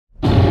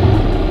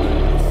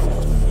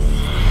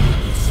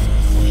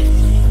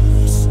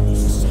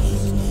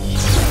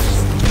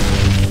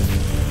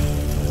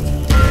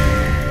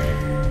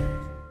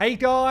Hey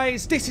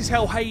guys, this is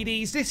Hell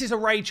Hades. This is a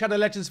Raid Shadow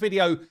Legends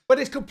video, but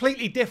it's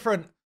completely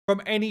different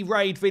from any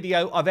Raid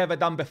video I've ever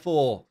done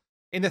before.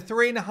 In the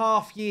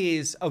 3.5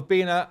 years of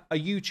being a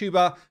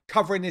YouTuber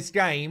covering this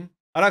game,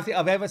 I don't think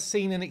I've ever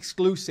seen an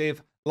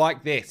exclusive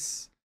like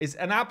this. It's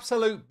an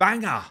absolute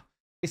banger.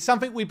 It's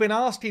something we've been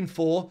asking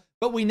for,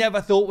 but we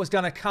never thought was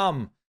going to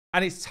come.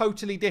 And it's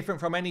totally different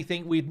from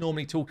anything we'd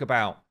normally talk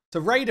about. So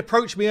Raid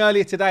approached me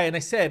earlier today and they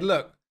said,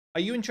 look,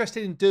 are you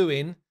interested in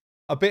doing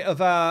a bit of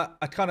a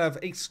kind of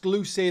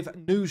exclusive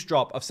news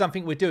drop of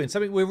something we're doing,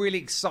 something we're really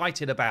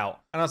excited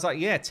about? And I was like,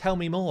 yeah, tell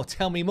me more,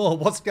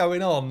 what's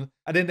going on?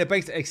 And then they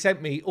basically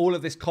sent me all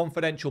of this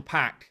confidential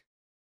pack.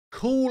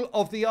 Call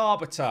of the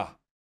Arbiter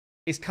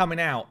is coming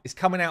out. It's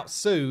coming out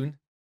soon.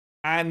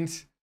 And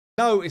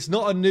no, it's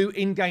not a new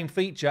in-game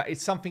feature.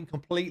 It's something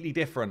completely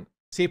different.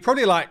 So you're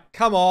probably like,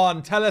 come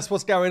on, tell us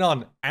what's going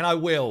on. And I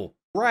will.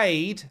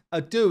 Raid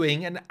are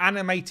doing an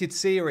animated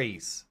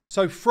series.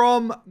 So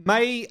from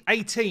May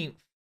 18th,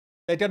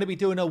 they're going to be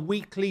doing a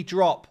weekly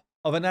drop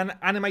of an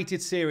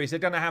animated series. They're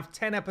going to have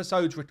 10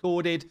 episodes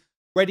recorded,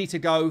 ready to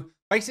go.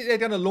 Basically, they're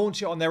going to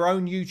launch it on their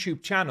own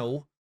YouTube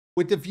channel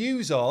with the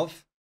views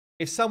of,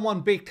 if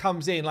someone big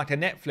comes in like a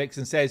Netflix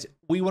and says,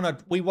 we want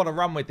to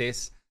run with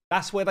this,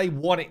 that's where they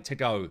want it to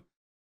go.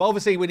 But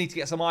obviously, we need to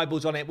get some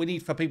eyeballs on it. We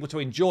need for people to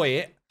enjoy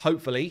it,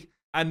 hopefully.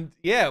 And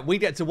yeah, we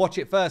get to watch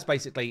it first,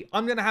 basically.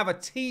 I'm going to have a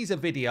teaser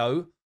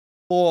video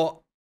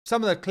for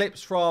some of the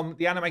clips from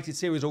the animated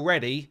series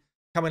already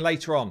coming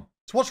later on.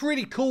 So what's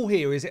really cool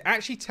here is it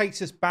actually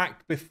takes us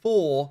back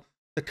before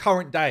the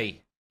current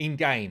day in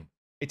game.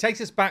 It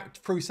takes us back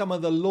through some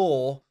of the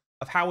lore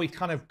of how we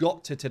kind of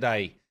got to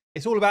today.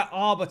 It's all about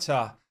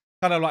Arbiter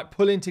kind of like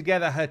pulling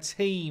together her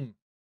team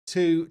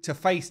to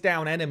face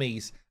down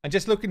enemies. And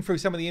just looking through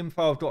some of the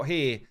info I've got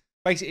here,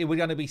 basically we're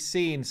going to be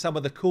seeing some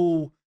of the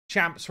cool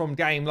champs from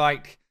game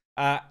like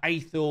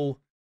Aethel,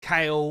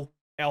 Kale,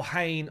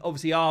 Elhain,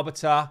 obviously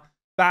Arbiter,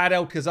 Bad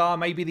El-Khazar,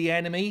 maybe the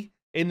enemy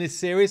in this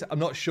series. I'm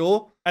not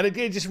sure. And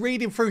again, just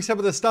reading through some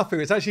of the stuff here,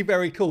 it's actually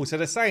very cool. So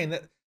they're saying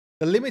that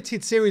the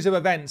limited series of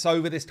events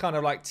over this kind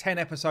of like 10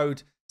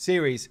 episode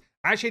series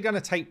actually going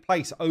to take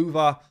place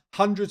over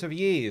hundreds of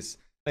years.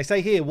 They say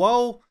here,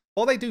 while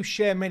they do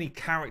share many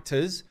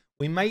characters,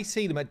 we may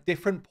see them at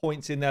different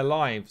points in their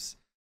lives.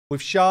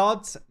 With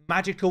shards,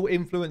 magical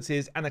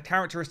influences, and the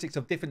characteristics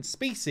of different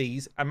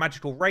species and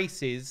magical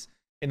races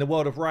in the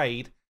world of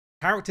Raid,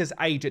 characters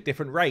age at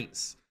different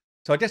rates.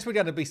 So I guess we're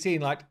going to be seeing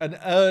like an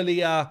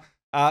earlier,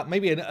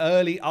 maybe an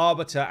early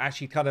Arbiter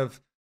actually kind of,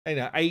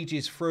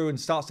 ages through and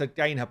starts to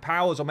gain her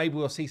powers. Or maybe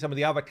we'll see some of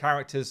the other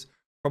characters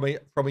from a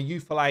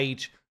youthful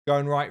age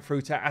going right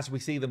through to as we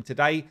see them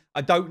today.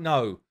 I don't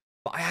know,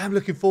 but I am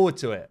looking forward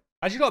to it.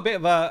 I actually got a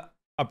bit of a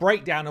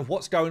breakdown of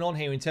what's going on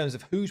here in terms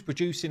of who's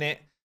producing it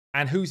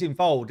and who's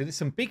involved. And it's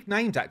some big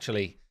names,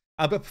 actually.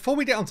 But before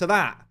we get onto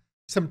that,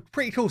 some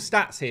pretty cool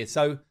stats here.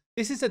 So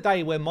this is a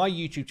day where my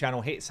YouTube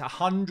channel hits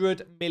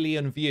 100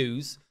 million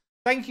views.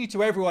 Thank you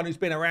to everyone who's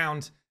been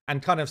around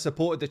and kind of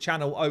supported the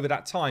channel over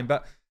that time.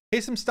 But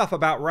here's some stuff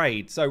about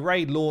Raid. So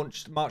Raid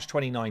launched March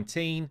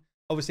 2019.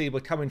 Obviously,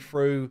 we're coming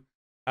through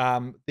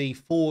the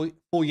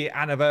four-year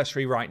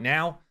anniversary right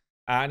now.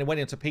 And it went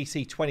into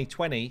PC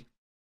 2020.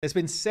 There's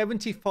been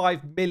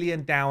 75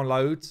 million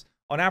downloads.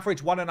 On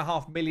average,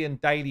 1.5 million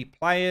daily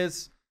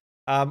players.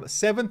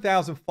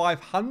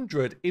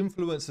 7,500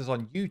 influencers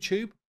on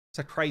YouTube. It's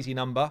a crazy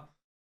number.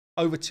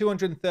 Over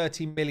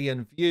 230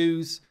 million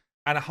views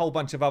and a whole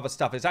bunch of other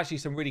stuff. There's actually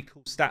some really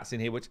cool stats in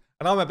here, and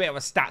I'm a bit of a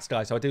stats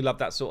guy, so I do love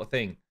that sort of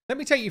thing. Let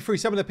me take you through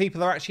some of the people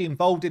that are actually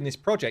involved in this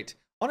project.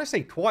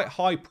 Honestly, quite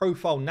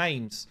high-profile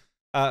names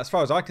as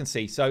far as I can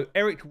see. So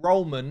Eric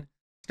Rollman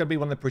is going to be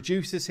one of the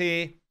producers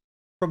here.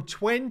 From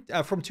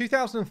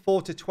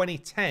 2004 to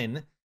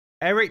 2010,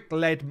 Eric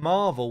led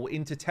Marvel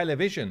into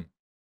television,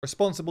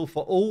 responsible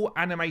for all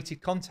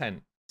animated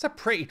content. It's a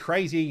pretty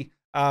crazy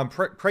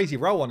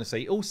role,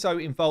 honestly. Also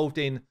involved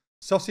in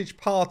Sausage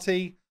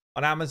Party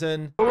on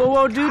Amazon.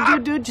 Whoa,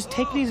 dude, just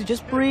take it easy.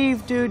 Just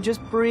breathe, dude,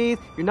 just breathe.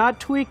 You're not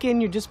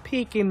tweaking, you're just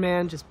peeking,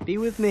 man. Just be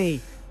with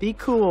me. Be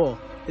cool.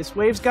 This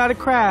wave's gotta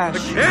crash.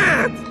 I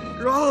can't!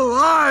 You're all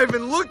alive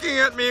and looking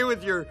at me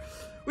with your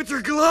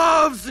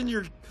gloves and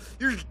your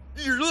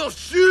little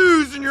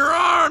shoes and your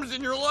arms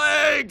and your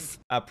legs.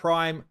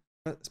 Prime,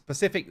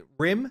 Pacific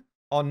Rim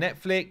on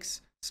Netflix,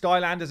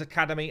 Skylanders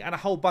Academy, and a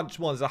whole bunch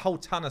more. There's a whole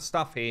ton of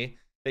stuff here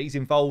that he's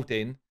involved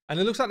in. And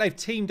it looks like they've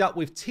teamed up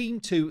with Team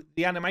 2,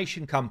 the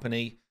animation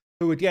company,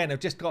 who again have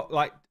just got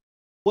like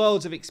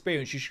worlds of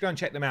experience. You should go and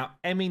check them out.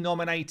 Emmy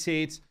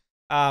nominated.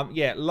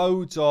 Yeah,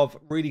 loads of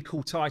really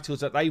cool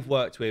titles that they've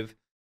worked with.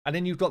 And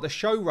then you've got the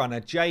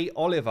showrunner, Jay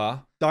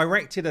Oliver,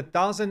 directed a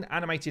dozen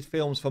animated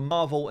films for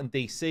Marvel and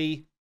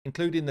DC,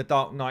 including The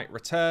Dark Knight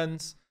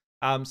Returns.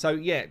 So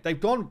yeah, they've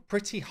gone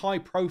pretty high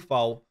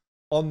profile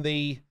on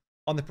the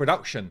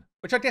production,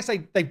 which I guess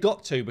they've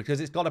got to,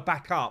 because it's got to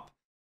back up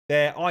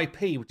their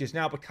IP, which is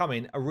now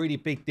becoming a really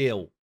big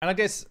deal. And I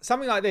guess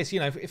something like this,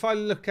 if I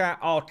look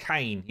at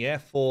Arcane, yeah,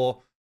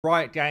 for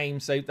Riot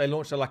Games, they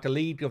launched like a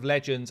League of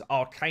Legends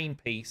Arcane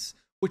piece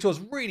which was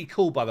really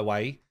cool, by the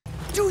way.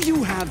 Do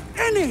you have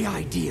any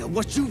idea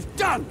what you've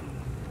done?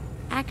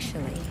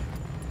 Actually,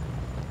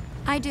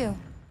 I do.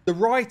 The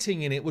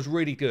writing in it was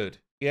really good.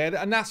 Yeah,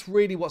 and that's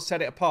really what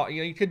set it apart.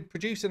 You know, you can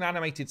produce an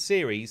animated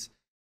series.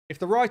 If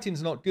the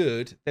writing's not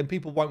good, then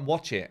people won't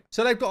watch it.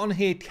 So they've got on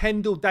here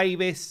Kendall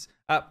Davis.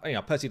 You know,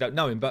 I personally don't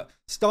know him, but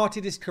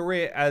started his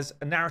career as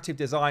a narrative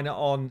designer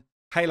on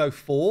Halo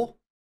 4.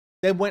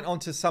 Then went on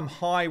to some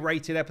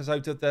high-rated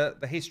episodes of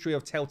the history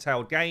of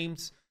Telltale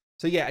games.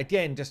 So yeah,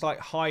 again, just like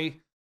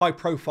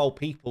high-profile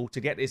people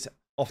to get this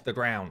off the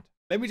ground.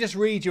 Let me just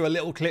read you a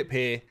little clip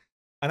here.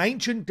 An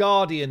ancient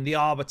guardian, the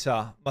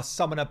Arbiter, must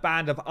summon a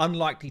band of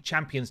unlikely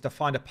champions to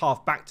find a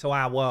path back to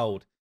our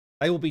world.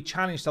 They will be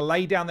challenged to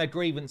lay down their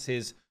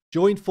grievances,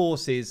 join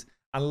forces,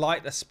 and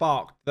light the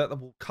spark that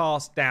will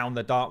cast down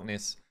the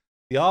darkness.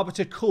 The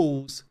Arbiter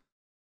calls.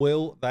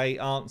 Will they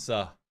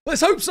answer?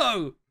 Let's hope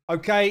so!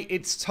 Okay,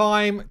 it's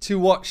time to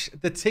watch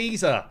the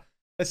teaser.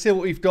 Let's see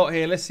what we've got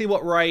here. Let's see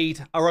what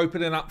raid are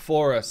opening up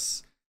for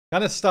us.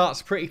 Kind of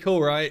starts pretty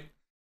cool, right?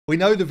 We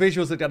know the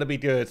visuals are going to be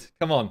good.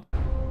 Come on.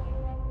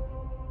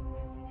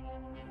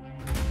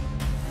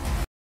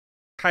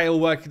 Kale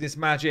working his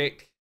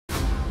magic.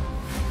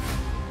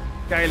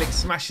 Gaelic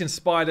smashing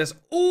spiders.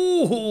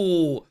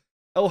 Ooh!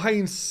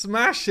 Elhain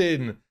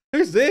smashing.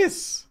 Who's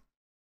this?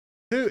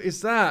 Who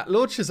is that?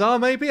 Lord Shazar,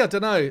 maybe? I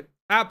don't know.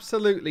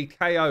 Absolutely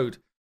KO'd.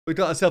 We've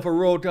got ourselves a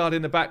Royal Guard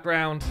in the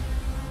background.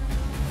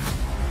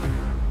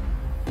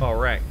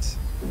 Correct.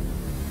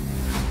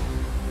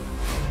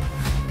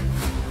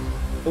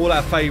 All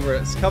our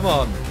favourites. Come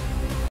on.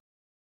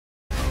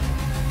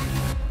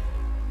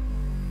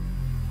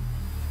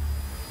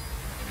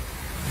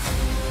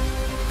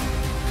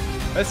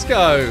 Let's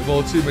go.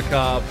 More too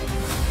macabre.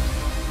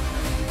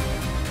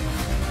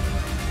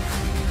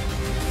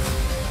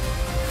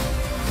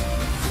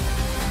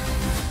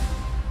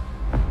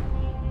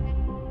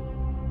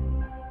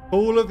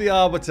 Call of the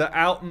Arbiter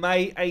out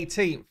May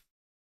 18th.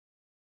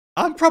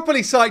 I'm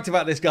properly psyched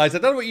about this, guys. I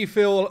don't know what you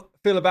feel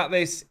about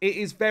this. It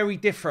is very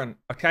different,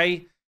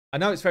 okay? I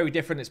know it's very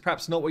different. It's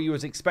perhaps not what you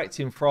was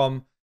expecting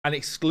from an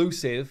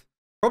exclusive.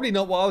 Probably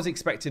not what I was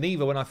expecting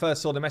either when I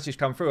first saw the message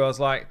come through. I was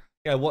like,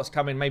 you know, what's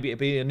coming? Maybe it'd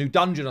be a new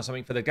dungeon or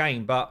something for the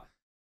game. But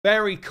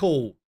very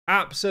cool.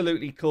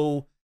 Absolutely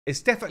cool.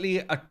 It's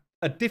definitely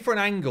a different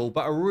angle,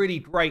 but a really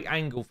great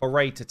angle for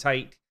Raid to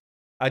take.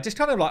 Just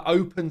kind of like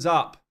opens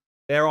up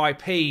their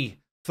IP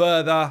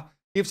further.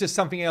 Gives us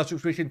something else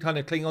which we can kind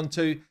of cling on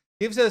to.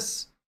 Gives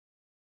us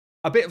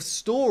a bit of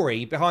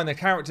story behind the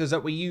characters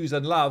that we use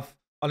and love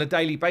on a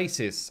daily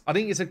basis. I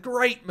think it's a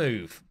great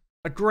move.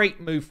 A great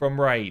move from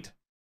Raid.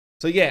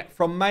 So yeah,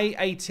 from May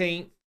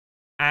 18th.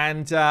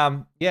 And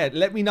yeah,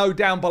 let me know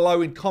down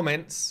below in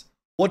comments.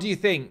 What do you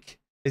think?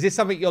 Is this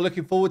something you're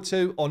looking forward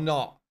to or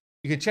not?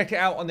 You can check it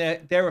out on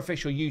their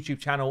official YouTube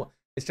channel.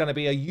 It's going to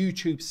be a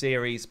YouTube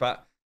series.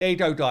 But there you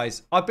go,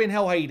 guys. I've been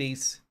Hell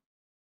Hades.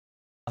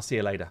 I'll see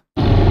you later.